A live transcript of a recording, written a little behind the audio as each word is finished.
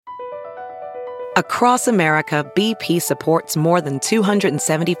Across America, BP supports more than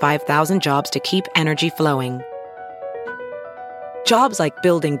 275,000 jobs to keep energy flowing. Jobs like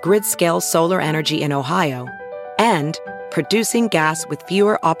building grid-scale solar energy in Ohio and producing gas with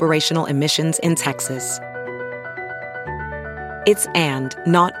fewer operational emissions in Texas. It's and,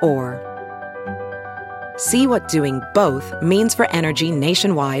 not or. See what doing both means for energy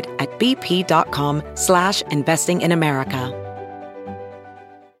nationwide at bp.com/investing in America.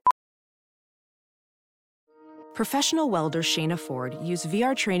 Professional welder Shayna Ford used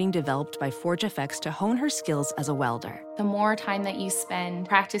VR training developed by ForgeFX to hone her skills as a welder. The more time that you spend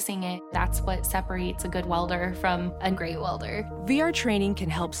practicing it, that's what separates a good welder from a great welder. VR training can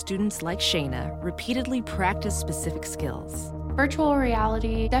help students like Shayna repeatedly practice specific skills. Virtual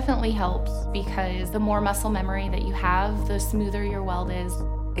reality definitely helps because the more muscle memory that you have, the smoother your weld is.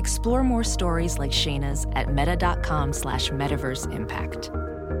 Explore more stories like Shayna's at meta.com/metaverseimpact.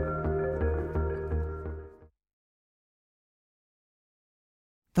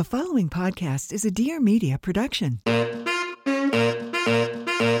 The following podcast is a Dear Media production.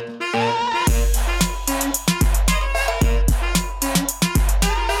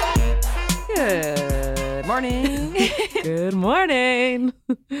 Good morning. Good morning.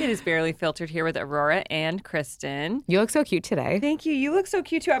 It is Barely Filtered here with Aurora and Kristen. You look so cute today. Thank you. You look so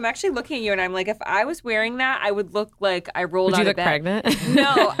cute too. I'm actually looking at you and I'm like, if I was wearing that, I would look like I rolled out of bed. Would you look pregnant?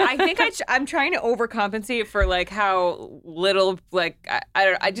 No, I think I'm trying to overcompensate for like how little, like,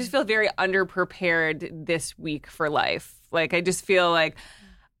 I just feel very underprepared this week for life. Like, I just feel like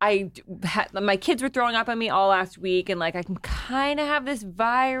my kids were throwing up on me all last week, and like I can kind of have this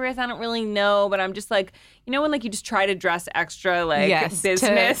virus. I don't really know, but I'm just like, you know, when like you just try to dress extra like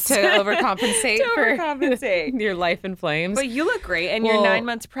business to overcompensate overcompensate your life in flames. But you look great, and you're 9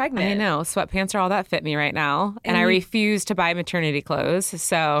 months pregnant. I know sweatpants are all that fit me right now, and I refuse to buy maternity clothes.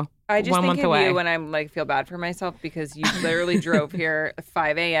 So I just 1 think month of away. you when I'm like feel bad for myself because you literally drove here at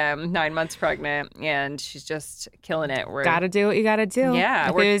 5 a.m., 9 months pregnant, and she's just killing it. Gotta do what you gotta do. Yeah,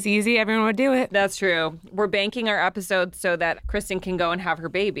 if it was easy, everyone would do it. That's true. We're banking our episodes so that Kristen can go and have her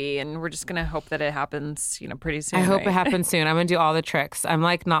baby, and we're just gonna hope that it happens, pretty soon. I hope it happens soon. I'm gonna do all the tricks. I'm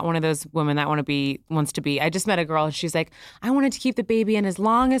like not one of those women that wants to be. I just met a girl and she's like, I wanted to keep the baby in as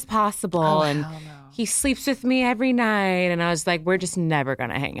long as possible, and he sleeps with me every night. And I was like, we're just never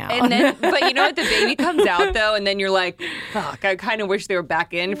gonna hang out. And then, but you know what? The baby comes out though, and then you're like, fuck, I kind of wish they were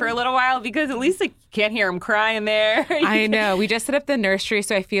back in for a little while because at least like you can't hear him crying there. I know. We just set up the nursery,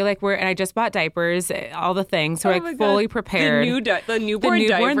 so I feel like and I just bought diapers, all the things. So we're like fully prepared. The newborn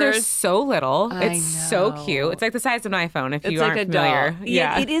diapers. They're so little. I it's so cute. It's like the size of an iPhone if you aren't like a familiar. Doll.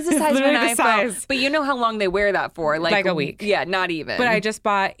 Yeah, it is the size of an iPhone. Size. But you know how long they wear that for? Like a week. Yeah, not even. But I just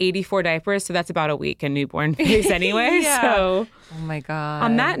bought 84 diapers, so that's about a week in newborn phase anyway. Yeah. So oh my God.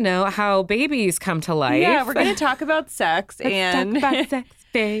 On that note, how babies come to life. Yeah, we're going to talk about sex. Let's talk about sex,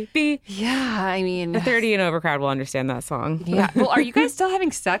 baby. Yeah, I mean, the 30 and over crowd will understand that song. Yeah. Well, are you guys still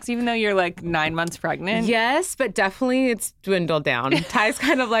having sex even though you're like 9 months pregnant? Yes, but definitely it's dwindled down. Ty's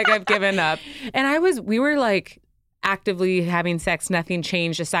kind of like, I've given up. And we were like actively having sex. Nothing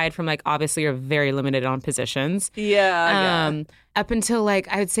changed aside from like, obviously you're very limited on positions. Yeah. Up until like,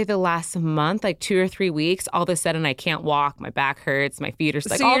 I would say the last month, like 2 or 3 weeks, all of a sudden I can't walk. My back hurts. My feet are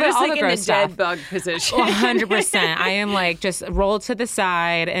like so all you're the, just all like the in gross the stuff. dead bug position. 100%. I am like just rolled to the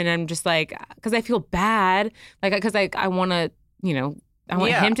side, and I'm just like, because I feel bad, like because I want to, I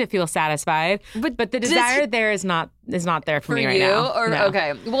want him to feel satisfied, but the desire there is not there for me right now. No.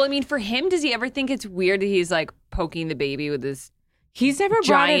 Okay. Well, I mean, for him, does he ever think it's weird that he's like poking the baby with his? He's never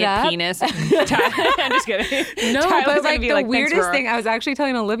brought it up. Penis. I'm just kidding. No, Tyler's but like be the weirdest thing, I was actually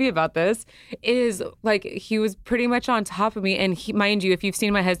telling Olivia about this, is like he was pretty much on top of me. And mind you, if you've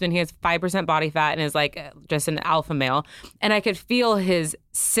seen my husband, he has 5% body fat and is like just an alpha male. And I could feel his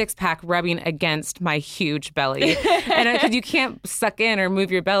 6-pack rubbing against my huge belly. And because you can't suck in or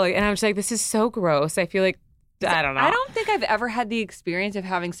move your belly. And I'm just like, this is so gross. I feel like, I don't know. I don't think I've ever had the experience of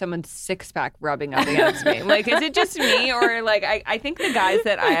having someone's 6-pack rubbing up against me. Like, is it just me? Or like, I think the guys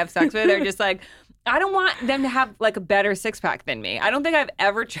that I have sex with are just like, I don't want them to have like a better 6-pack than me. I don't think I've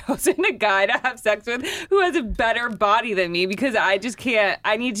ever chosen a guy to have sex with who has a better body than me because I just can't.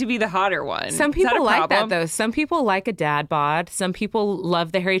 I need to be the hotter one. Some people like that though. Some people like a dad bod. Some people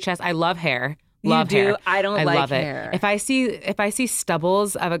love the hairy chest. I love hair. Love hair. I don't like love hair. It. If I see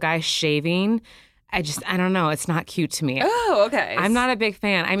stubbles of a guy shaving, I don't know. It's not cute to me. Oh, okay. I'm not a big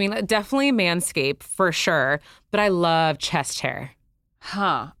fan. I mean, definitely Manscaped for sure, but I love chest hair.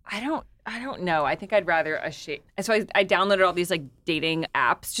 Huh. I don't know. I think I'd rather a shape. So I downloaded all these like dating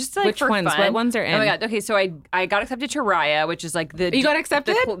apps just like Which for ones? fun. What ones are in? Oh my god. Okay, so I got accepted to Raya, which is like the You got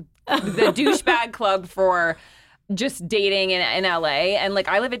accepted? the douchebag club for just dating in LA. And like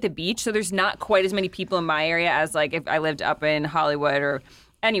I live at the beach, so there's not quite as many people in my area as like if I lived up in Hollywood or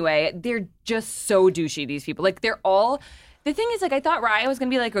anyway. They're just so douchey, these people. Like they're all. The thing is, like, I thought Raya was going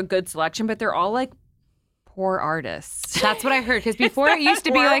to be, like, a good selection, but they're all, like, poor artists. That's what I heard. Because before it used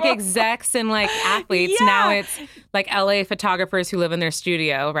to be, like, execs and, like, athletes. Yeah. Now it's, like, LA photographers who live in their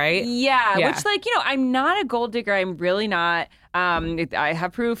studio, right? Yeah, Yeah. which, like, you know, I'm not a gold digger. I'm really not. I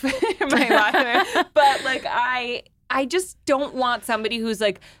have proof in my life. But, like, I just don't want somebody who's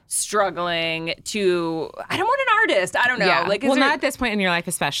like struggling to. I don't want an artist. I don't know. Yeah. Like, well, not at this point in your life,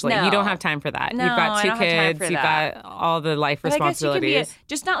 especially. No. You don't have time for that. No, You've got I two don't have time kids. for You've that. got all the life But I guess you can responsibilities. be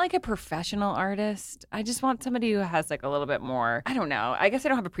just not like a professional artist. I just want somebody who has like a little bit more. I don't know. I guess I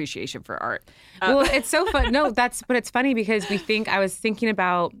don't have appreciation for art. Well, it's so fun. No, but it's funny because I was thinking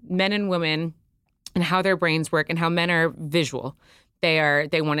about men and women and how their brains work and how men are visual.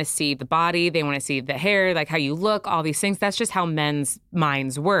 They want to see the body, they want to see the hair, like how you look, all these things. That's just how men's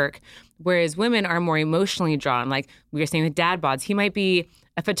minds work. Whereas women are more emotionally drawn. Like we were saying with dad bods, he might be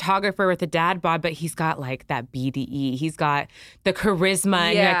a photographer with a dad bod, but he's got like that BDE. He's got the charisma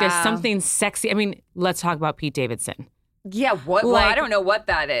and you're like, there's something sexy. I mean, let's talk about Pete Davidson. Yeah, what? Well, I don't know what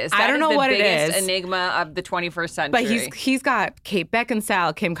that is. I don't know what it is. That is the biggest enigma of the 21st century. But he's got Kate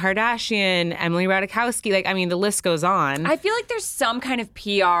Beckinsale, Kim Kardashian, Emily Ratajkowski. Like, I mean, the list goes on. I feel like there's some kind of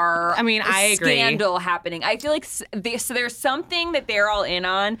PR I agree. scandal happening. I feel like so there's something that they're all in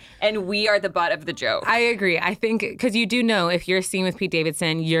on, and we are the butt of the joke. I agree. I think because you do know if you're seen with Pete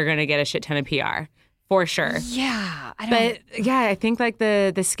Davidson, you're going to get a shit ton of PR. For sure. Yeah. But yeah, I think like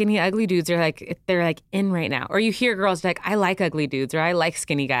the skinny ugly dudes are like, they're like in right now. Or you hear girls like, I like ugly dudes, or I like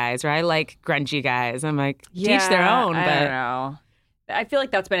skinny guys, or I like grungy guys. I'm like, teach their own. I don't know. I feel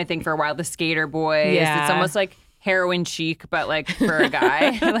like that's been a thing for a while. The skater boys. Yeah. It's almost like heroin chic, but like for a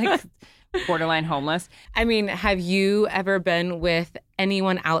guy, like borderline homeless. I mean, have you ever been with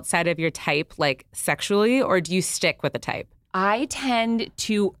anyone outside of your type, like sexually, or do you stick with a type? I tend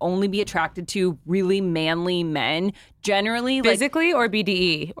to only be attracted to really manly men, generally. Physically or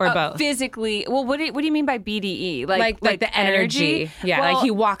BDE or both? Physically. Well, what do you mean by BDE? Like the energy. Yeah, Well, like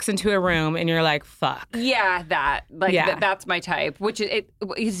he walks into a room and you're like, fuck. Yeah, that. Like, Yeah. that's my type, which it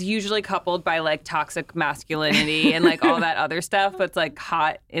is usually coupled by, like, toxic masculinity and, like, all that other stuff that's, like,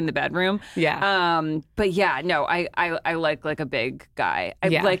 hot in the bedroom. Yeah. But, yeah, no, I like a big guy.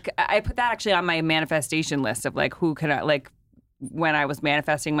 Yeah. I put that actually on my manifestation list of, like, who can I, like, when I was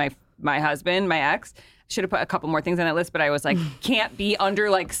manifesting my husband, my ex, should have put a couple more things on that list, but I was like, can't be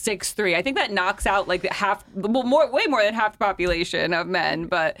under like 6'3". I think that knocks out like way more than half the population of men.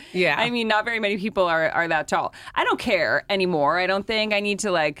 But yeah, I mean, not very many people are that tall. I don't care anymore. I don't think I need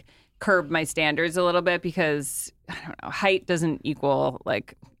to like curb my standards a little bit because I don't know, height doesn't equal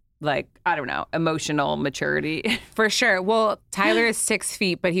like I don't know, emotional maturity. For sure. Well, Tyler is 6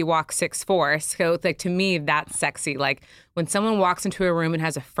 feet, but he walks 6'4". So like to me, that's sexy. Like when someone walks into a room and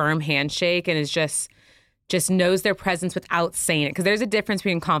has a firm handshake and is just knows their presence without saying it. Because there's a difference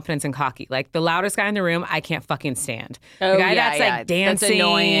between confidence and cocky. Like the loudest guy in the room, I can't fucking stand. Oh, the guy yeah, that's yeah. like dancing, That's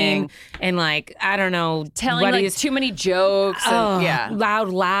annoying. and like I don't know, Telling what like he's- too many jokes. And,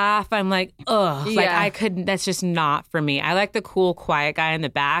 loud laugh. I'm like, ugh. Like Yeah. I couldn't. That's just not for me. I like the cool, quiet guy in the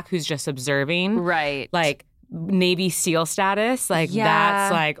back who's just observing. Right. Like Navy SEAL status. Like Yeah.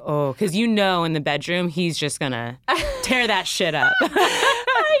 that's like, oh, because you know in the bedroom he's just gonna tear that shit up.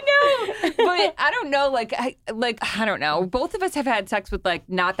 I know, but I don't know. I don't know. Both of us have had sex with like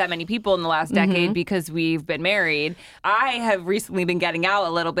not that many people in the last decade because we've been married. I have recently been getting out a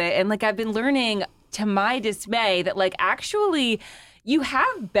little bit, and like I've been learning, to my dismay, that like actually you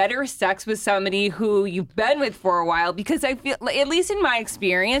have better sex with somebody who you've been with for a while, because I feel, at least in my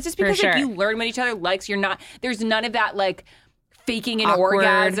experience, just because like sure. you learn what each other likes. There's none of that like faking an Awkward.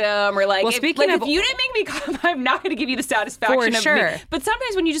 orgasm or like, Well, speaking if of- you didn't make me come, I'm not going to give you the satisfaction For of sure. me. But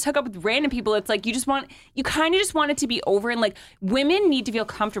sometimes when you just hook up with random people, it's like you kind of just want it to be over, and like women need to feel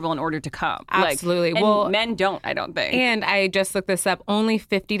comfortable in order to come. Absolutely. Like, and Well, men don't, I don't think. And I just looked this up. Only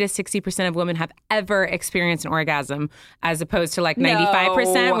 50 to 60% of women have ever experienced an orgasm, as opposed to like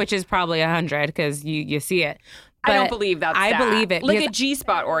 95%, No. which is probably 100 because you see it. I don't But believe that. I believe it. Like a because-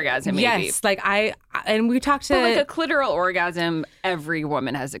 G-spot orgasm, maybe. Yes, like and we talked to. But like a clitoral orgasm, every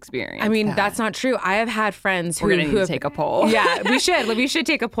woman has experienced. I mean, that. that's not true. I have had friends who We're gonna need who to have, take a poll. Yeah, we should. We should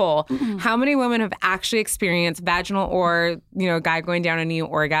take a poll. How many women have actually experienced vaginal or a guy going down a knee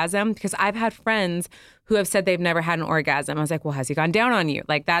orgasm? Because I've had friends who have said they've never had an orgasm. I was like, well, has he gone down on you?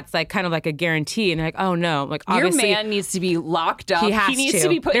 Like, that's like kind of like a guarantee. And they're like, oh no, like obviously your man needs to be locked up. He needs to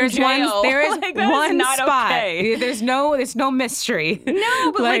be put in jail. There is like, that one is not spot. Okay. There's no mystery.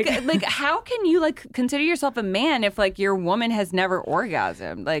 No, but like how can you like consider yourself a man if like your woman has never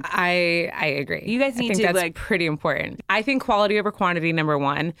orgasmed? Like I agree. You guys need I think to that's like pretty important. I think quality over quantity, number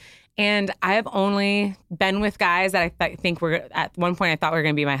one. And I have only been with guys that I think were at one point I thought were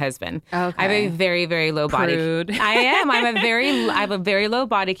going to be my husband. Okay. I have a very, very low Prude. body. I am. I have a very low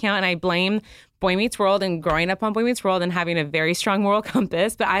body count, and I blame Boy Meets World and growing up on Boy Meets World and having a very strong moral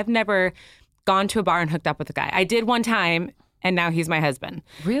compass. But I've never gone to a bar and hooked up with a guy. I did one time, and now he's my husband.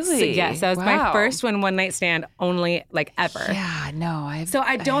 Really? So, yes, that was my first one night stand only, like, ever. Yeah, no. So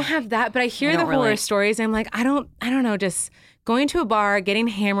I don't have that, but I hear the horror stories. And I'm like, I don't know, just going to a bar, getting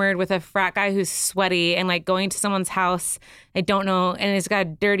hammered with a frat guy who's sweaty, and like going to someone's house I don't know, and it's got a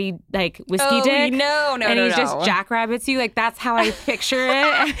dirty like whiskey dick. No, and he just jackrabbits you. Like that's how I picture it.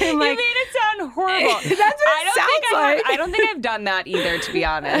 And you like, made it sound horrible. That's what it sounds like. I don't think I've done that either, to be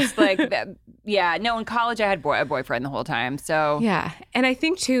honest. Like, yeah, no. In college, I had a boyfriend the whole time. So yeah, and I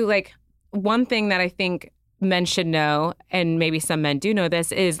think too, like one thing that I think men should know, and maybe some men do know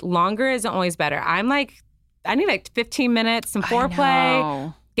this, is longer isn't always better. I need like 15 minutes, some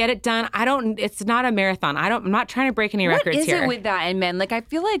foreplay, get it done. It's not a marathon. I'm not trying to break any records here. What is it with that and men? Like, I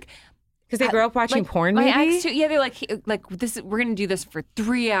feel like, because they grow up watching porn, maybe? My ex, yeah, they're like this. We're going to do this for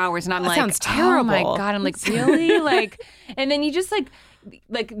 3 hours. And I'm like, sounds terrible. Oh my God. I'm like, really? Like, and then you just like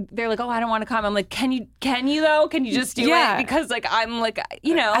they're like, oh, I don't want to come. I'm like, can you though? Can you just do it? Because like, I'm like,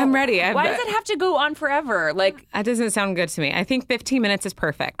 I'm ready. Why does it have to go on forever? Like, that doesn't sound good to me. I think 15 minutes is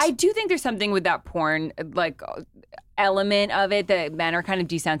perfect. I do think there's something with that porn, like, element of it that men are kind of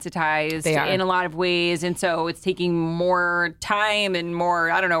desensitized in a lot of ways, and so it's taking more time and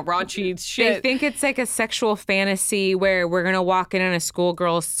more, I don't know, raunchy shit. They think it's like a sexual fantasy where we're gonna walk in a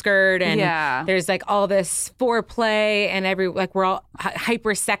schoolgirl skirt and there's like all this foreplay and we're all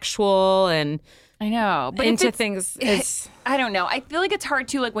hypersexual and I know, but into things. I don't know. I feel like it's hard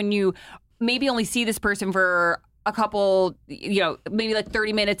too, like when you maybe only see this person for a couple, maybe like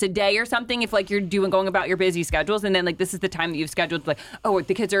 30 minutes a day or something, if like you're going about your busy schedules, and then like this is the time that you've scheduled, like, oh,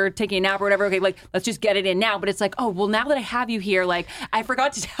 the kids are taking a nap or whatever, okay, like let's just get it in now. But it's like, oh, well, now that I have you here, like I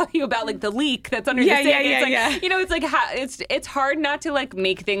forgot to tell you about like the leak that's under the sink. It's like it's hard not to like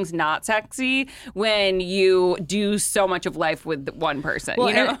make things not sexy when you do so much of life with one person.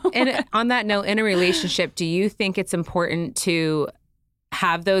 Well, and on that note, in a relationship, do you think it's important to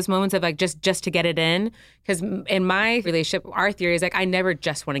have those moments of like just to get it in? Because in my relationship, our theory is like I never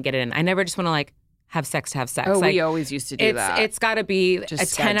just want to get it in. I never just want to like have sex to have sex. Oh, like, we always used to do that. It's got to be just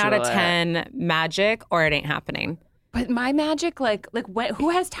a 10 out of 10 magic, or it ain't happening. But my magic, who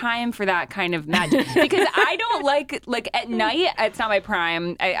has time for that kind of magic? Because I don't like at night. It's not my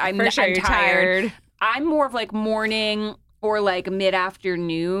prime. I'm tired. I'm more of like morning or like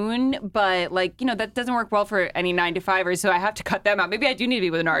mid-afternoon, but like, that doesn't work well for any 9-to-5ers, so I have to cut them out. Maybe I do need to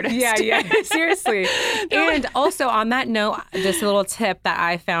be with an artist. Yeah, seriously. And also on that note, just a little tip that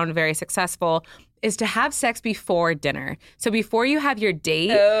I found very successful is to have sex before dinner. So before you have your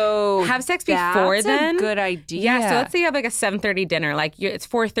date, have sex before then. That's a good idea. Yeah, so let's say you have like a 7:30 dinner. Like it's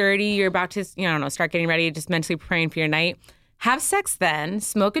 4:30, you're about to, start getting ready, just mentally preparing for your night. Have sex then,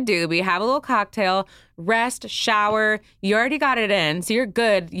 smoke a doobie, have a little cocktail, rest, shower. You already got it in, so you're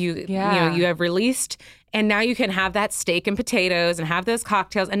good. You have released, and now you can have that steak and potatoes and have those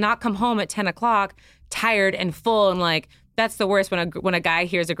cocktails and not come home at 10 o'clock tired and full and like, that's the worst when a guy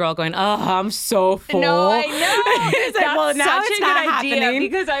hears a girl going, "Oh, I'm so full." No, I know. It's like, well, now such it's a not good happening idea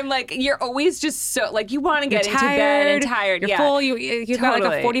because I'm like, you're always just so like you want to get you're into bed and tired. You're full. You've got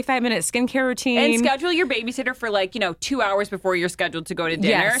like a 45-minute skincare routine. And schedule your babysitter for like 2 hours before you're scheduled to go to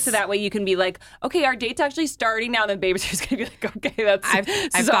dinner, yes. so that way you can be like, okay, our date's actually starting now. Then babysitter's gonna be like, okay,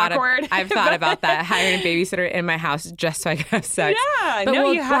 that's awkward. I've thought about that, hiring a babysitter in my house just so I can have sex. Yeah, but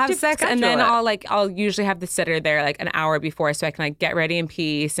you have to sex, and then I'll usually have the sitter there like an hour before, so I can like get ready in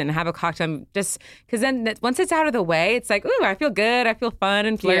peace and have a cocktail. Just because then once it's out of the way, it's like, ooh, I feel good. I feel fun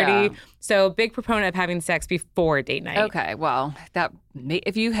and flirty. Yeah. So big proponent of having sex before date night. Okay, well,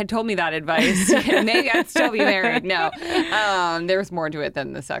 if you had told me that advice, maybe I'd still be married. No, there's more to it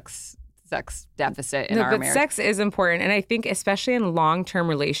than the sex deficit in our marriage. But sex is important, and I think especially in long-term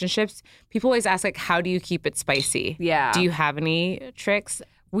relationships, people always ask like, how do you keep it spicy? Yeah. Do you have any tricks?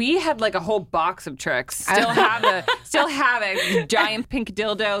 We had like a whole box of tricks. Still have it. Giant pink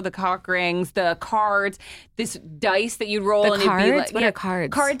dildo, the cock rings, the cards, this dice that you'd roll and it'd be like what are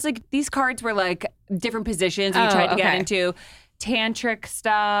cards? Cards, like these cards were like different positions you tried to get into. tantric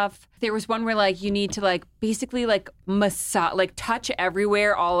stuff. There was one where like you need to like basically like massage, like touch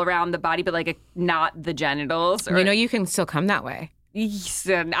everywhere all around the body, but like not the genitals. Or, you can still come that way.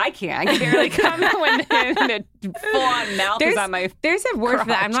 I can't. I can barely come when the full-on mouth is on my There's a word crotch. for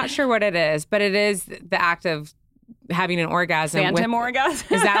that. I'm not sure what it is, but it is the act of having an orgasm. Phantom orgasm?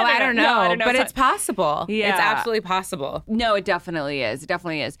 Is that I don't know. No, I don't know. But it's possible. Yeah. It's absolutely possible. No, it definitely is. It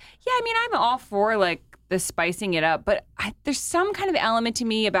definitely is. Yeah, I mean, I'm all for like the spicing it up, but there's some kind of element to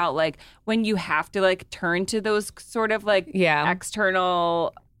me about like when you have to like turn to those sort of like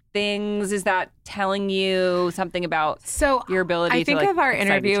external things. Is that telling you something about your ability I think to, like, of our excite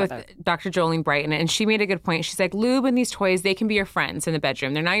interview each with other? Dr. Jolene Brighton, and she made a good point. She's like, lube and these toys, they can be your friends in the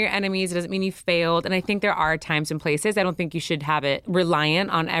bedroom. They're not your enemies. It doesn't mean you failed. And I think there are times and places. I don't think you should have it reliant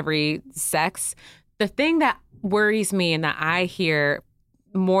on every sex. The thing that worries me and that I hear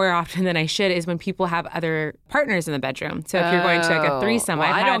more often than I should is when people have other partners in the bedroom. So if you're going to like a threesome,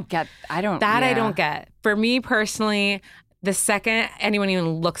 well, I don't don't get. For me personally, the second anyone even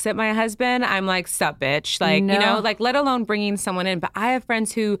looks at my husband, I'm like, sup, bitch. Like, like let alone bringing someone in. But I have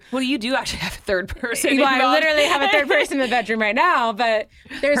friends who... Well, you do actually have a third person Well, I involved. literally have a third person in the bedroom right now, but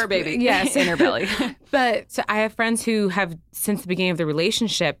there's... Her baby. Yes. In her belly. But so I have friends who have, since the beginning of the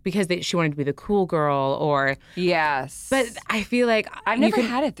relationship, because she wanted to be the cool girl or... Yes. But I feel like... I've never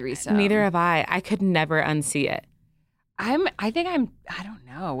had a threesome. Neither have I. I could never unsee it. I don't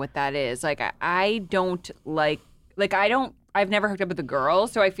know what that is. Like, I don't like... Like, I've never hooked up with a girl,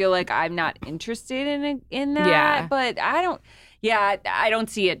 so I feel like I'm not interested in that. Yeah. But I don't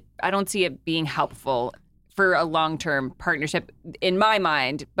see it being helpful for a long-term partnership in my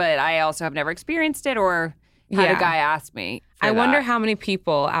mind. But I also have never experienced it or had a guy ask me. I wonder how many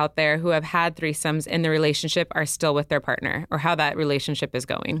people out there who have had threesomes in the relationship are still with their partner, or how that relationship is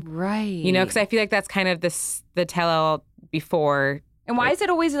going. Right. Because I feel like that's kind of the tell before. And why is it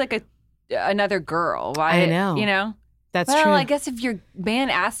always like another girl? Why? I know. That's well, true. I guess if your man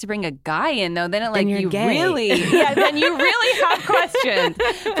asks to bring a guy in, though, then you're you gay. really, then you really have questions.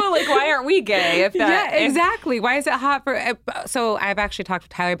 But like, why aren't we gay? Exactly. Why is it hot for? So I've actually talked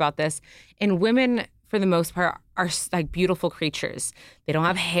with Tyler about this. And women, for the most part, are like beautiful creatures. They don't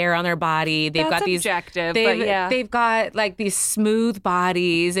have hair on their body. They've got these objective, they've got like these smooth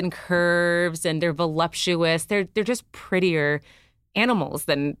bodies and curves, and they're voluptuous. They're just prettier animals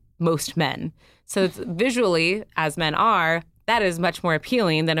than most men. So it's visually, as men are, that is much more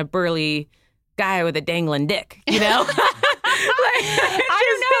appealing than a burly guy with a dangling dick, I don't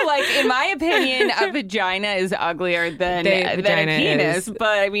know. Like, in my opinion, a vagina is uglier than a penis.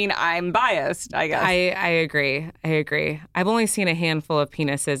 But I mean, I'm biased, I guess. I agree. I've only seen a handful of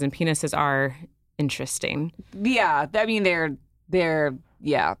penises, and penises are interesting. Yeah. I mean, they're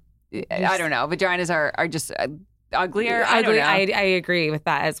yeah. I don't know. Vaginas are just... uglier. I don't know. I agree with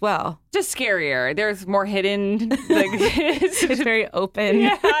that as well. Just scarier. There's more hidden. Like, it's very open.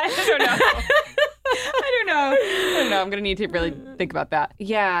 Yeah, I don't know. I'm gonna need to really think about that.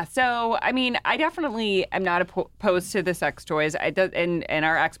 Yeah. So, I mean, I definitely am not opposed to the sex toys. And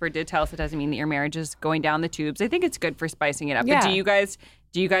our expert did tell us it doesn't mean that your marriage is going down the tubes. I think it's good for spicing it up. Yeah. But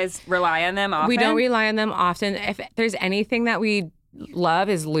do you guys rely on them often? We don't rely on them often. If there's anything that we love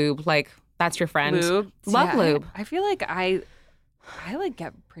is lube. Like, that's your friend. Lube. Love lube. I feel like I like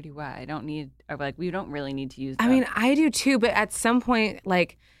get pretty wet. I don't need, we don't really need to use that. I mean, I do too, but at some point,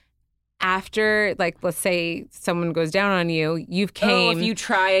 like, after, like, let's say someone goes down on you, you've came. Oh, if you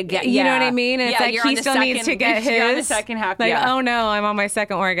try again. You know what I mean? And it's like you're he still needs to get his. You're on the second half. Like, oh no, I'm on my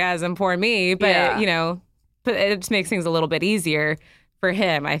second orgasm, poor me. But, but it just makes things a little bit easier for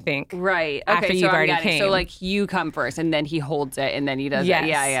him, I think. Right. Okay, after you've already came. So, like, you come first and then he holds it and then he does it.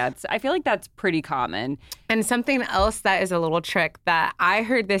 Yeah. I feel like that's pretty common. And something else that is a little trick that I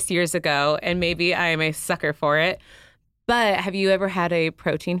heard this years ago, and maybe I am a sucker for it, but have you ever had a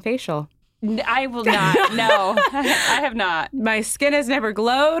protein facial? I will not. No, I have not. My skin has never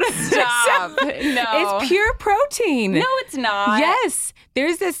glowed. Stop. No. It's pure protein. No, it's not. Yes.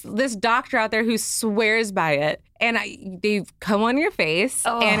 There's this doctor out there who swears by it. And they come on your face,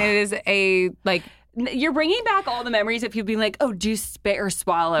 and it is a, like... You're bringing back all the memories of people being like, oh, do you spit or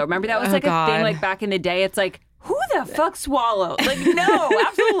swallow? Remember that was like a thing, like, back in the day. It's like, who the fuck swallowed? Like, no,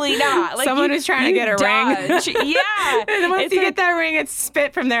 absolutely not. Like, someone who's trying to get a ring. Yeah. And once you get that ring, it's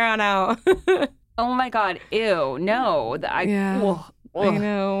spit from there on out. Oh, my God. Ew. No. I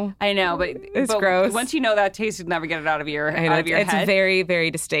know, but it's gross. Once you know that taste, you'll never get it out of your head. It's very, very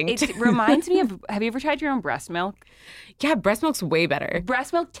distinct. It reminds me of, have you ever tried your own breast milk? Yeah, breast milk's way better.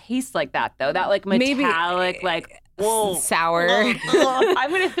 Breast milk tastes like that, though. That, like, metallic, like... sour. I'm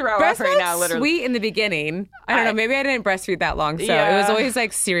going to throw up right now, literally. Sweet in the beginning. I don't know. Maybe I didn't breastfeed that long. So it was always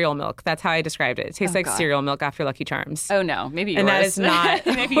like cereal milk. That's how I described it. It tastes like cereal milk after Lucky Charms. Oh, no. Maybe yours. And that is not.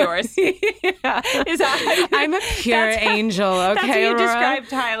 Maybe yours. Yeah. Is that I'm a pure angel, okay, That's how you Aurora? describe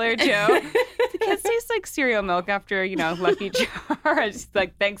Tyler, too. The kids taste like cereal milk after, Lucky Charms.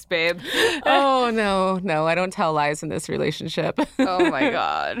 Like, thanks, babe. Oh, no. I don't tell lies in this relationship. Oh, my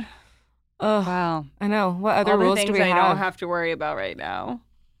God. Oh, Wow. I know. What other All the rules things do we I have? don't have to worry about right now.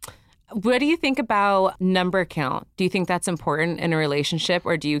 What do you think about number count? Do you think that's important in a relationship,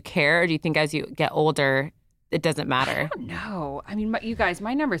 or do you care? Or do you think as you get older, it doesn't matter? No, I mean, you guys,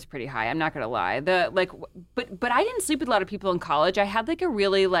 my number's pretty high. I'm not gonna lie. But I didn't sleep with a lot of people in college. I had like a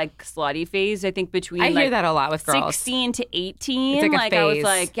really like slutty phase. I think between I hear that a lot with girls. 16 to 18. It's like a I was phase.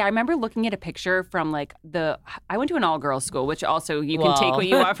 like, I remember looking at a picture from like I went to an all girls school, which also you can take what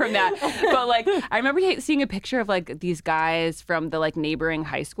you want from that. But like, I remember seeing a picture of like these guys from the like neighboring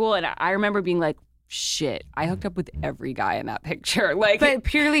high school, and I remember being like, shit, I hooked up with every guy in that picture. Like, But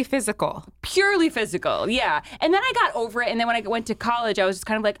purely physical. Purely physical, yeah. And then I got over it. And then when I went to college, I was just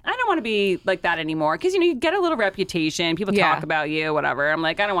kind of like, I don't want to be like that anymore. Because, you get a little reputation. People talk about you, whatever. I'm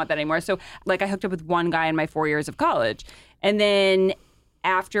like, I don't want that anymore. So, like, I hooked up with one guy in my 4 years of college. And then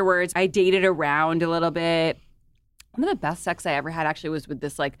afterwards, I dated around a little bit. One of the best sex I ever had actually was with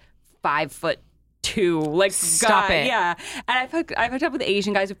this, like, 5'2" like Stop guy. it. Yeah. And I've hooked up with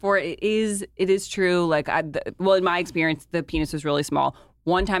Asian guys before. It is true. Like, in my experience, the penis was really small.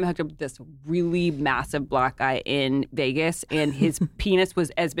 One time I hooked up with this really massive black guy in Vegas, and his penis was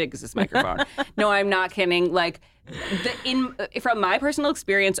as big as this microphone. No, I'm not kidding. Like, from my personal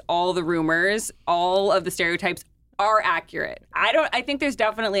experience, all the rumors, all of the stereotypes are accurate. I think there's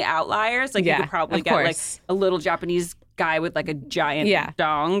definitely outliers. Like, you could probably get like a little Japanese guy with like a giant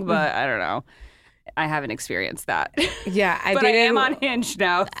dong, but I don't know. I haven't experienced that. Yeah, but I am on Hinge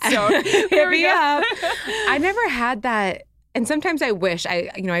now, so hit me up. I never had that. And sometimes I wish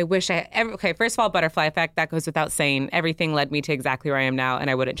okay, first of all, butterfly effect, that goes without saying. Everything led me to exactly where I am now, and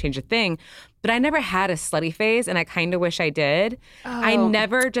I wouldn't change a thing. But I never had a slutty phase, and I kind of wish I did. Oh. I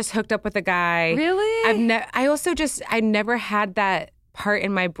never just hooked up with a guy. Really? I never had that part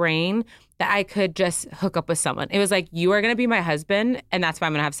in my brain that I could just hook up with someone. It was like, you are going to be my husband, and that's why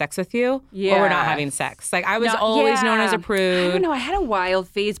I'm going to have sex with you, or we're not having sex. Like, I was always known as a prude. I don't know. I had a wild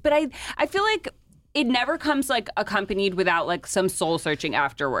phase, but I feel like it never comes like accompanied without like some soul searching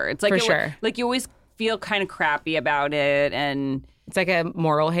afterwards. Like, for sure. Like, you always feel kind of crappy about it, and it's like a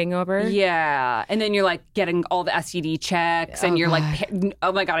moral hangover. Yeah. And then you're like getting all the STD checks, and you're like,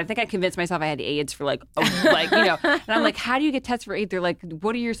 oh my God, I think I convinced myself I had AIDS for like, and I'm like, how do you get tested for AIDS? They're like,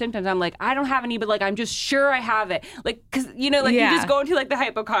 what are your symptoms? I'm like, I don't have any, but like, I'm just sure I have it. Like, cause you just go into like the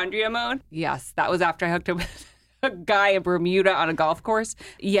hypochondria mode. Yes. That was after I hooked up with a guy in Bermuda on a golf course.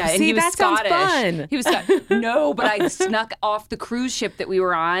 Yeah, and he was Scottish. Fun. He was Scottish. No, but I snuck off the cruise ship that we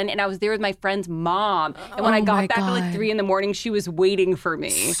were on, and I was there with my friend's mom. And when I got back at like 3 a.m, she was waiting for me.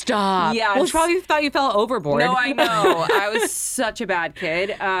 Stop. Yeah. Well, she probably thought you fell overboard. No, I know. I was such a bad kid.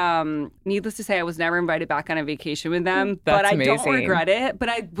 Needless to say, I was never invited back on a vacation with them. That's but amazing. I don't regret it. But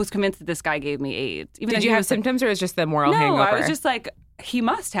I was convinced that this guy gave me AIDS. Did you have symptoms, or was just the moral hangover? No, I was just like, he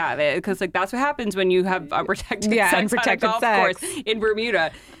must have it, because like that's what happens when you have unprotected sex on a golf course in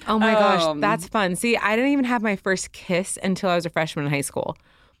Bermuda. Oh my gosh, that's fun. See, I didn't even have my first kiss until I was a freshman in high school.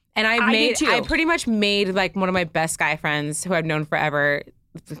 And I pretty much made like one of my best guy friends who I've known forever.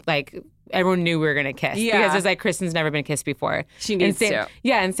 Like, everyone knew we were gonna kiss because it's like, Kristen's never been kissed before. She needs to.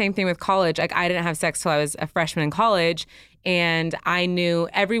 Yeah, and same thing with college. Like, I didn't have sex till I was a freshman in college, and I knew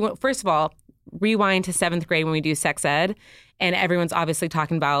everyone. First of all, rewind to 7th grade when we do sex ed. And everyone's obviously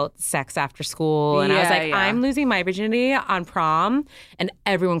talking about sex after school. And I was like, I'm losing my virginity on prom. And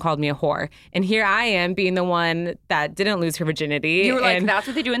everyone called me a whore. And here I am being the one that didn't lose her virginity. You were like, that's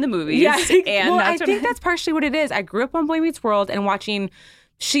what they do in the movies. Yeah. And well, I think that's partially what it is. I grew up on Boy Meets World and watching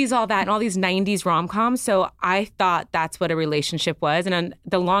She's All That and all these 90s rom-coms. So I thought that's what a relationship was. And then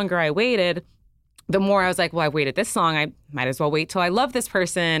the longer I waited, the more I was like, well, I waited this long. I might as well wait till I love this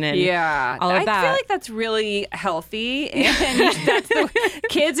person, and all of that. I feel like that's really healthy. And that's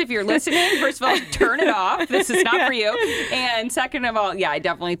kids, if you're listening, first of all, turn it off. This is not for you. And second of all, I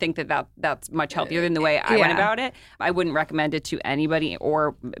definitely think that's much healthier than the way I went about it. I wouldn't recommend it to anybody,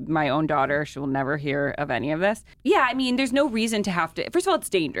 or my own daughter. She will never hear of any of this. Yeah, I mean, there's no reason to have to. First of all, it's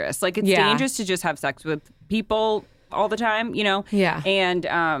dangerous. Like, it's dangerous to just have sex with people all the time, Yeah. And,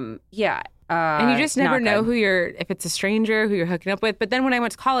 and you just never know if it's a stranger who you're hooking up with. But then when I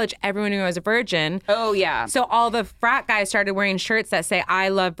went to college, everyone knew I was a virgin. Oh, yeah. So all the frat guys started wearing shirts that say, I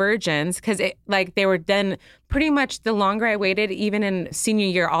love virgins, because they were then pretty much the longer I waited, even in senior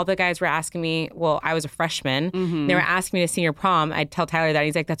year, all the guys were asking me, well, I was a freshman. Mm-hmm. They were asking me to senior prom. I'd tell Tyler that.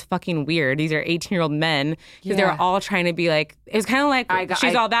 He's like, that's fucking weird. These are 18-year-old men. Because they were all trying to be like, it was kind of like,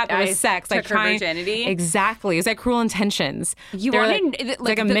 she's all that, but it was sex. Took like her virginity. Exactly. It was like Cruel Intentions. You They're wanted it's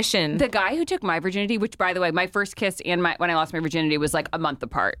like a mission. The guy who took my virginity, which by the way, my first kiss and when I lost my virginity was like a month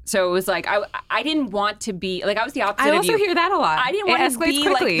apart. So it was like I didn't want to be like I was the opposite I of also you. hear that a lot. I didn't It want to escalates be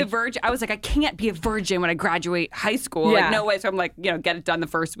quickly. like the virgin. I was like, I can't be a virgin when I graduate high school. Yeah. Like, no way. So I'm like, get it done the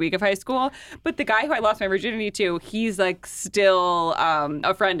first week of high school. But the guy who I lost my virginity to, he's like still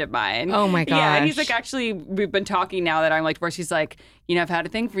a friend of mine. Oh my Yeah, and he's gosh. like, actually, we've been talking now that I'm like divorced. He's like, I've had a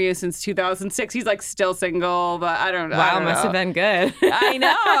thing for you since 2006. He's like still single, but I don't know. Wow, must have been good. I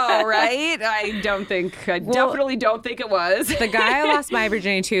know, right? I definitely don't think it was. The guy I lost my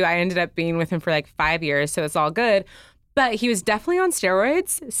virginity to, I ended up being with him for like 5 years, so it's all good. But he was definitely on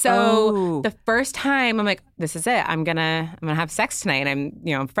steroids. So the first time I'm like, this is it. I'm gonna have sex tonight. And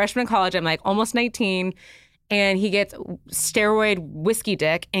I'm freshman in college. I'm like almost 19. And he gets steroid whiskey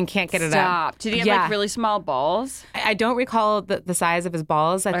dick and can't get it up. Stop. Did he have like really small balls? I don't recall the size of his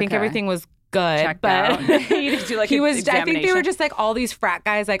balls. I think Okay. everything was good. Checked but out. You just do like he an was. I think they were examination. just like all these frat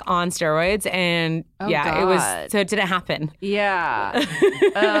guys like on steroids, and Oh, it God. was. So it didn't happen. Yeah.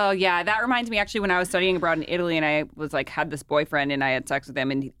 Oh, yeah. That reminds me actually when I was studying abroad in Italy and I was like had this boyfriend and I had sex with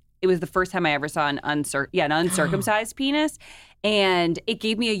him and it was the first time I ever saw an uncircumcised penis. And it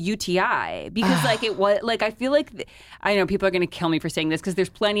gave me a UTI because like it was like I feel like I know people are going to kill me for saying this because there's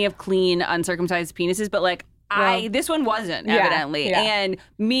plenty of clean uncircumcised penises, but like this one wasn't evidently. yeah. And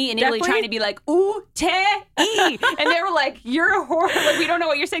me in Italy Definitely. trying to be like, ooh, te, e. And they were like, you're a whore. Like, we don't know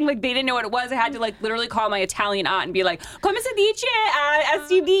what you're saying. Like, they didn't know what it was. I had to like literally call my Italian aunt and be like, come se dice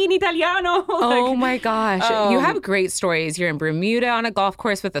STD in Italiano? Oh my gosh. You have great stories. You're in Bermuda on a golf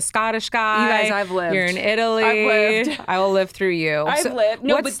course with a Scottish guy. You guys, I've lived. You're in Italy. I've lived. I will live through you. I've So lived.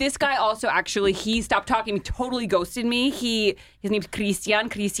 No, what's- but this guy also actually, he stopped talking, totally ghosted me. His name's Christian.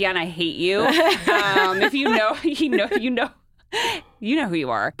 Christian, I hate you. If you know, you know who you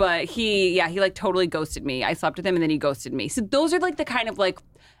are. But he like totally ghosted me. I slept with him and then he ghosted me. So those are like the kind of like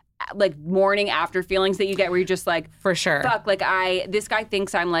morning after feelings that you get where you're just like, For sure. fuck, like this guy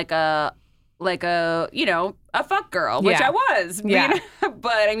thinks I'm like a a fuck girl, which Yeah. I was. Yeah.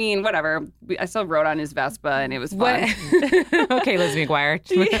 But I mean, whatever. I still rode on his Vespa and it was fun. Okay, Liz McGuire.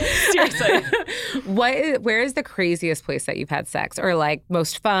 Seriously. Where is the craziest place that you've had sex, or like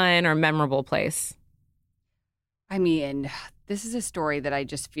most fun or memorable place? I mean, this is a story that I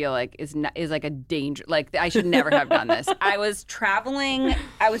just feel like is like a danger. Like I should never have done this. I was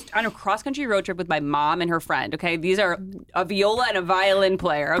on a cross country road trip with my mom and her friend. Okay, these are a viola and a violin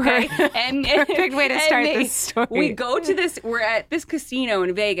player. Okay, and Perfect way to start this story. We go to this. We're at this casino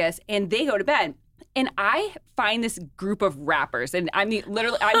in Vegas, and they go to bed. And I find this group of rappers, and I'm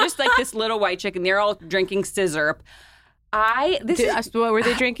just like this little white chick, and they're all drinking scissor. What were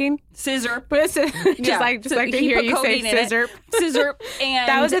they drinking? Scissor. just like to hear you say scissor. Scissor. And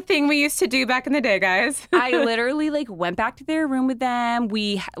That was a thing we used to do back in the day, guys. I literally like went back to their room with them.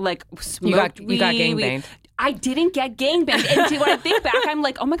 We like smoked You got weed. gangbanged. I didn't get gangbanged. And when I think back, I'm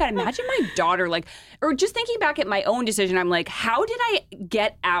like, oh my God, imagine my daughter, like, or just thinking back at my own decision, I'm like, how did I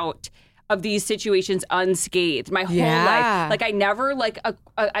get out of these situations unscathed my whole life? Like I never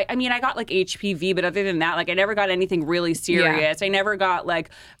I mean, I got like HPV, but other than that, like I never got anything really serious. I never got like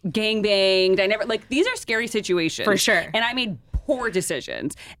gangbanged. I never, like, these are scary situations. For sure. And I made poor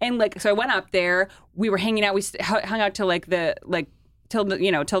decisions. And like, so I went up there, we were hanging out, we hung out till till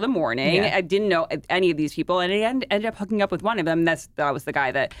the morning. Yeah. I didn't know any of these people, and I ended up hooking up with one of them. That was the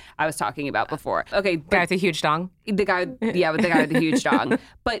guy that I was talking about before. Okay, Guy with a huge dong. the guy with the huge dog.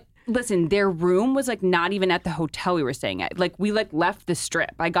 But listen, their room was like not even at the hotel we were staying at. Like we like left the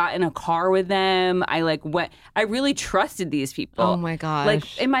strip. I got in a car with them. I really trusted these people. Oh my gosh.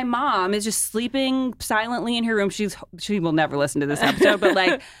 Like, and my mom is just sleeping silently in her room. She will never listen to this episode, but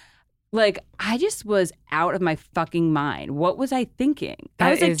like I just was out of my fucking mind. What was I thinking?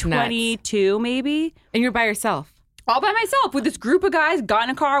 I was like 22 maybe. And you're by yourself. All by myself with this group of guys, got in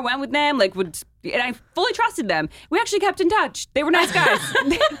a car, went with them, and I fully trusted them. We actually kept in touch. They were nice guys. But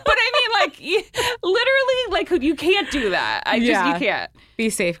I mean, literally, you can't do that. You can't. Be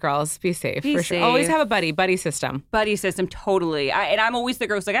safe, girls. Be safe. Be for sure. safe. Always have a buddy system. Buddy system, totally. And I'm always the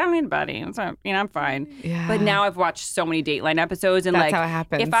girl who's like, I don't need a buddy. It's not, I'm fine. Yeah. But now I've watched so many Dateline episodes, and That's like, how it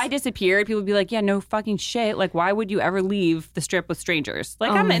happens. if I disappeared, people would be like, yeah, no fucking shit. Like, why would you ever leave the Strip with strangers?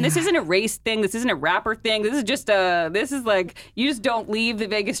 Like, and this isn't a race thing. This isn't a rapper thing. This is just this is like, you just don't leave the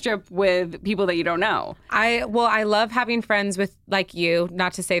Vegas Strip with people that you don't know. I love having friends with like you.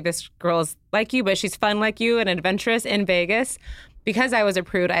 Not to say this girl's like you, but she's fun like you and adventurous in Vegas. Because I was a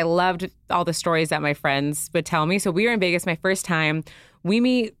prude, I loved all the stories that my friends would tell me. So we were in Vegas my first time. We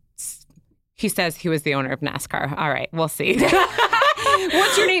meet. He says he was the owner of NASCAR. All right, we'll see.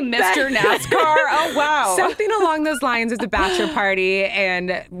 What's your name, Mr. NASCAR? Oh, wow. Something along those lines. It's a bachelor party,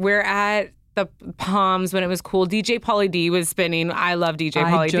 and we're at the Palms when it was cool. DJ Pauly D was spinning. I love DJ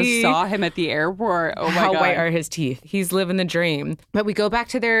Pauly D. I just saw him at the airport. Oh my How God. white are his teeth? He's living the dream. But we go back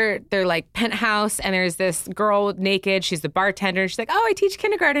to their like penthouse, and there's this girl naked. She's the bartender. She's like, "Oh, I teach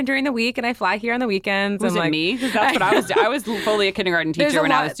kindergarten during the week, and I fly here on the weekends." Was I'm it like, me? 'Cause that's what I was. I was fully a kindergarten teacher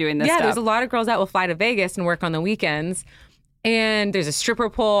when I was doing this stuff. There's a lot of girls that will fly to Vegas and work on the weekends. And there's a stripper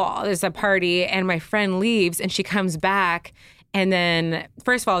pole. There's a party, and my friend leaves, and she comes back. And then,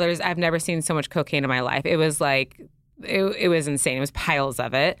 first of all, I've never seen so much cocaine in my life. It was like, it was insane. It was piles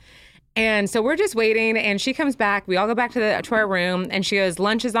of it. And so we're just waiting, and she comes back. We all go back to our room, and she goes,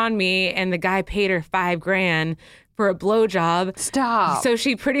 "Lunch is on me." And the guy paid her $5,000 for a blowjob. Stop. So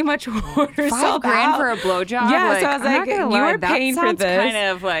she pretty much wore herself $5,000 out. for a blowjob? Yeah, Like, so I was I'm not like, gonna you lie, are that paying for sounds this. kind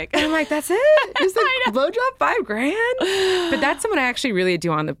of like... And I'm like, that's it? Just a blowjob, $5,000? But that's someone I actually really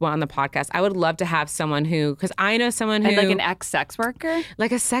do on the podcast. I would love to have someone who, because I know someone who... And like an ex-sex worker?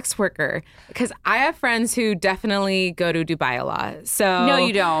 Like a sex worker. Because I have friends who definitely go to Dubai a lot. So No,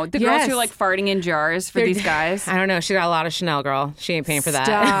 you don't. The girls Yes. who are like farting in jars for these guys. I don't know. She got a lot of Chanel, girl. She ain't paying for that.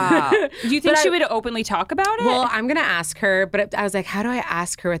 Stop. Do you think But she would openly talk about it? Well, I'm going to ask her, but I was like, how do I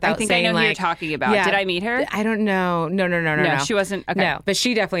ask her without I think saying I know who like... you're talking about. Yeah. Did I meet her? I don't know. No. No, she wasn't. Okay. No, but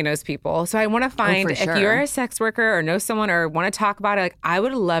she definitely knows people. So I want to find, for if sure. you're a sex worker or know someone or want to talk about it, like I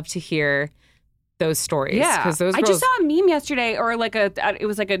would love to hear those stories. Yeah, Because those I girls... just saw a meme yesterday, or like it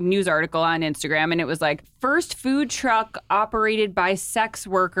was like a news article on Instagram, and it was like first food truck operated by sex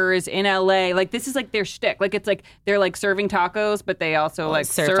workers in LA. Like this is like their shtick. Like it's like they're like serving tacos, but they also like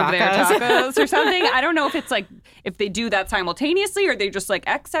serve serve their tacos. tacos or something. I don't know if it's like if they do that simultaneously or they're just like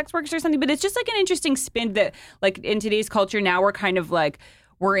ex-sex workers or something. But it's just like an interesting spin that like in today's culture now we're kind of like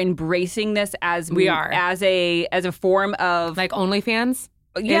we're embracing this as We are. as a form of Like OnlyFans?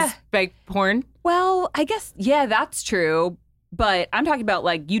 Yeah. Is like porn? Well, I guess, yeah, that's true. But I'm talking about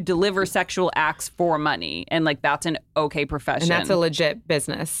like you deliver sexual acts for money, and like that's an okay profession. And that's a legit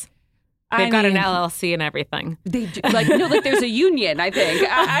business. I They've got an mean, LLC and everything. They do, like no, like there's a union. I think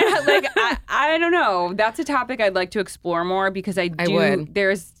I don't know. That's a topic I'd like to explore more because I would.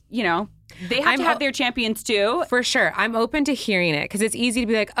 There's they have to have their champions too. For sure. I'm open to hearing it because it's easy to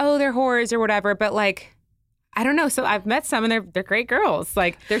be like, oh, they're whores or whatever. But like, I don't know. So I've met some and they're great girls.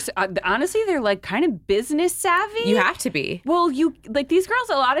 Like, There's honestly, they're like kind of business savvy. you have to be. Well, you like these girls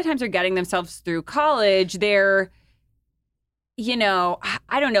a lot of times are getting themselves through college. They're,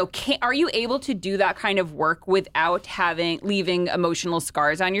 I don't know. Are you able to do that kind of work without leaving emotional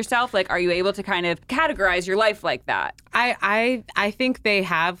scars on yourself? Like, are you able to kind of categorize your life like that? I think they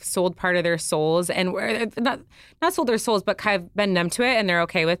have sold part of their souls and not sold their souls, but kind of been numb to it and they're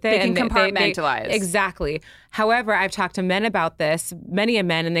okay with it. They can and compartmentalize. Exactly. However, I've talked to men about this, many a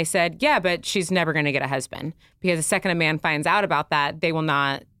men, and they said, yeah, but she's never going to get a husband because the second a man finds out about that, they will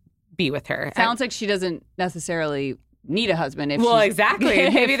not be with her. Sounds like she doesn't necessarily need a husband. Well, exactly.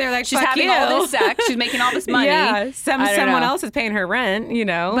 Maybe they're like, she's fuck having you. all this sex, she's making all this money. Yeah, I don't someone know. else is paying her rent,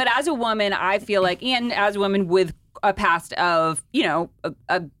 But as a woman, I feel like, and as a woman with a past of,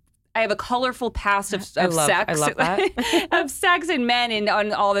 I have a colorful past of sex. I love that. Of sex and men and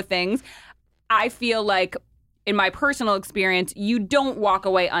on all the things. I feel like in my personal experience, you don't walk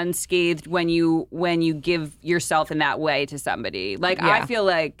away unscathed when you give yourself in that way to somebody. Like, Yeah. I feel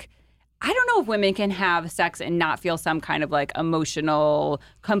like, I don't know if women can have sex and not feel some kind of like emotional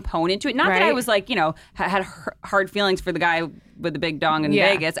component to it. Not that I Right. was like, had hard feelings for the guy with the big dong in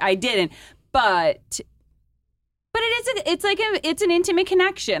Yeah. Vegas. I didn't. But it's an intimate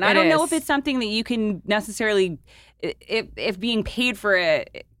connection. I It don't know is. if it's something that you can necessarily, if being paid for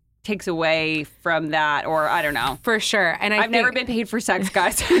it takes away from that, or I don't know. For sure. And I've never been paid for sex,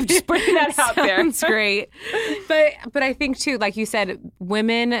 guys. I'm just putting that out there. Sounds great. But I think too, like you said,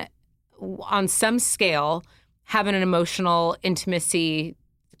 women on some scale having an emotional intimacy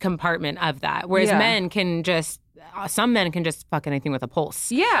compartment of that. Whereas some men can just fuck anything with a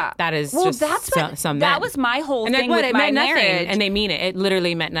pulse. Yeah. That is well, just that's some men. That was my whole and thing what, with it my meant marriage. Nothing, and they mean it. It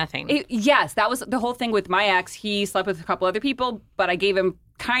literally meant nothing. Yes, that was the whole thing with my ex. He slept with a couple other people, but I gave him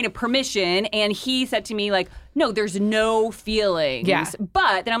kind of permission, and he said to me, like, no, there's no feelings. Yeah.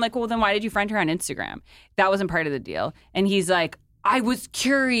 But then I'm like, well, then why did you friend her on Instagram? That wasn't part of the deal. And he's like, I was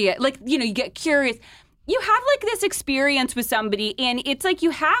curious. Like, you know, you get curious. You have like this experience with somebody, and it's like you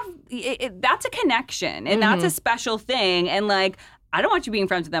have that's a connection, and that's a special thing. And like, I don't want you being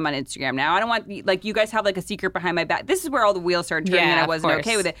friends with them on Instagram now. I don't want, like, you guys have like a secret behind my back. This is where all the wheels started turning, and I wasn't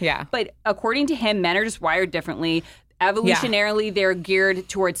okay with it. Yeah. But according to him, men are just wired differently. Evolutionarily, they're geared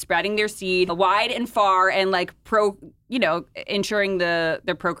towards spreading their seed wide and far, and like ensuring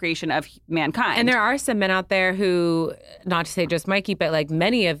the procreation of mankind. And there are some men out there who, not to say just Mikey, but like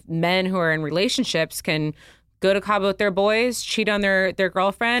many of men who are in relationships can go to Cabo with their boys, cheat on their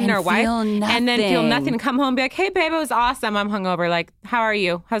girlfriend And or wife, feel and then feel nothing. nothing. Come home and be like, hey, babe, it was awesome. I'm hungover. Like, how are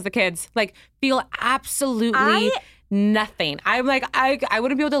you? How's the kids? Like, feel absolutely nothing. I'm like, I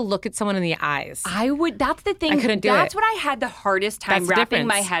wouldn't be able to look at someone in the eyes. I would. That's the thing. I couldn't do That's it. what I had the hardest time That's the wrapping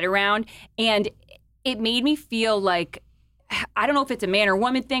my difference. head around, and it made me feel like, I don't know if it's a man or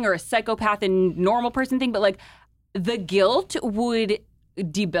woman thing or a psychopath and normal person thing, but like the guilt would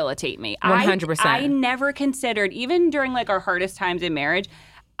debilitate me. 100%. I never considered, even during like our hardest times in marriage,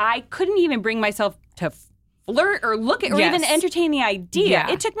 I couldn't even bring myself to flirt or look at or even Yes. entertain the idea. Yeah.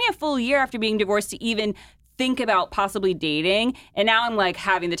 It took me a full year after being divorced to even think about possibly dating. And now I'm like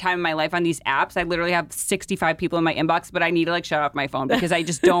having the time of my life on these apps. I literally have 65 people in my inbox, but I need to like shut off my phone because I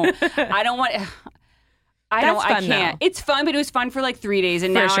just don't, I don't want, I That's fun, can't. though. It's fun, but it was fun for like 3 days.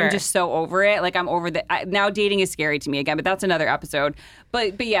 And For now sure. I'm just so over it. Like I'm over now dating is scary to me again, but that's another episode.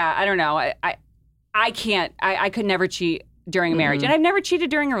 But yeah, I don't know. I can't, I could never cheat during a marriage. And I've never cheated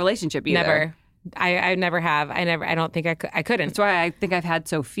during a relationship either. Never. I never have. I don't think I couldn't. That's why I think I've had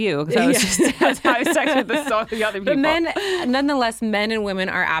so few. Because I was just that's how I was sex with so many other people. But nonetheless, men and women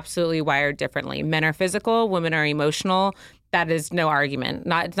are absolutely wired differently. Men are physical, women are emotional. That is no argument.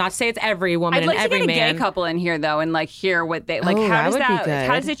 Not to say it's every woman I'd and like to every get a man. gay couple in here though, and like hear what they like. Oh, How does that would be that? good.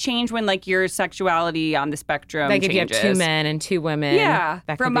 How does it change when like your sexuality on the spectrum Like changes? if you have two men and two women. Yeah,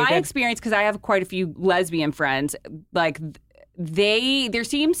 that could from be my good. experience, because I have quite a few lesbian friends, like there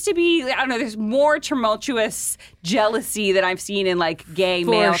seems to be, I don't know, there's more tumultuous jealousy that I've seen in like gay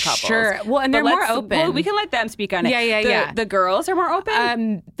For male couples. sure. Well, and they're But more open. Well, we can let them speak on it. Yeah. The girls are more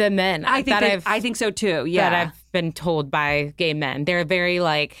open. The men. I think I think so too. Yeah, That I've been told by gay men. They're very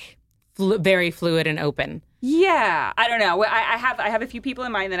like very fluid and open. Yeah, I don't know. I have a few people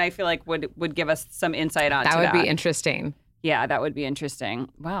in mind that I feel like would give us some insight on That would be interesting. Yeah, that would be interesting.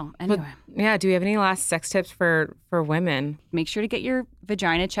 Well, anyway, Yeah. Do we have any last sex tips for women? make sure to get your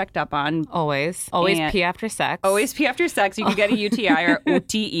vagina checked up on. Always And- pee after sex. Always pee after sex. You can get a UTI or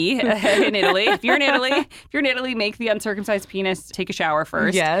OTE in Italy. If you're in Italy, make the uncircumcised penis take a shower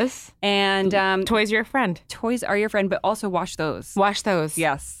first. Yes. And Toys are your friend. toys are your friend, but also wash those. Wash those.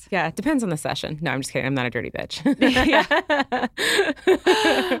 Yes. Yeah. It depends on the session. No, I'm just kidding. I'm not a dirty bitch.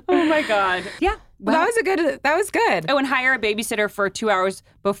 Oh my God. Yeah. Well, that was good. Oh, and hire a babysitter for 2 hours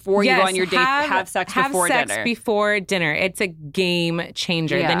before you go on your date. Have sex before dinner. Before dinner. It's a game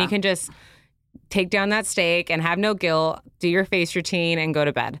changer. Then Yeah. you can just take down that steak and have no guilt, do your face routine, and go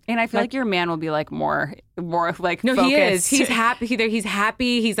to bed. And I feel like your man will be like more like No, focused. he is. He's happy. He's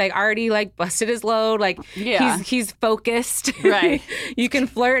happy. He's like already like busted his load. Like Yeah. he's focused. Right. You can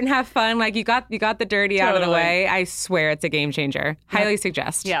flirt and have fun. Like you got the dirty out of the Totally. way. I swear it's a game changer. Highly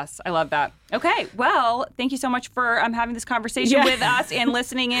suggest. Yes, I love that. Okay, well, thank you so much for having this conversation Yeah. with us and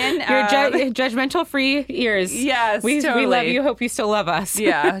listening in. Your judgmental free ears. Yes, we totally. love you. Hope you still love us.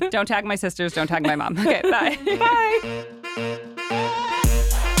 Yeah, don't tag my sisters, don't tag my mom. Okay, bye. Bye.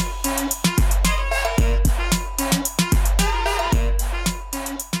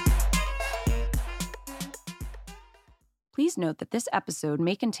 Please note that this episode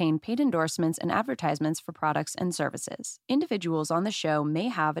may contain paid endorsements and advertisements for products and services. Individuals on the show may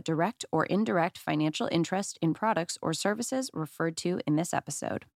have a direct or indirect financial interest in products or services referred to in this episode.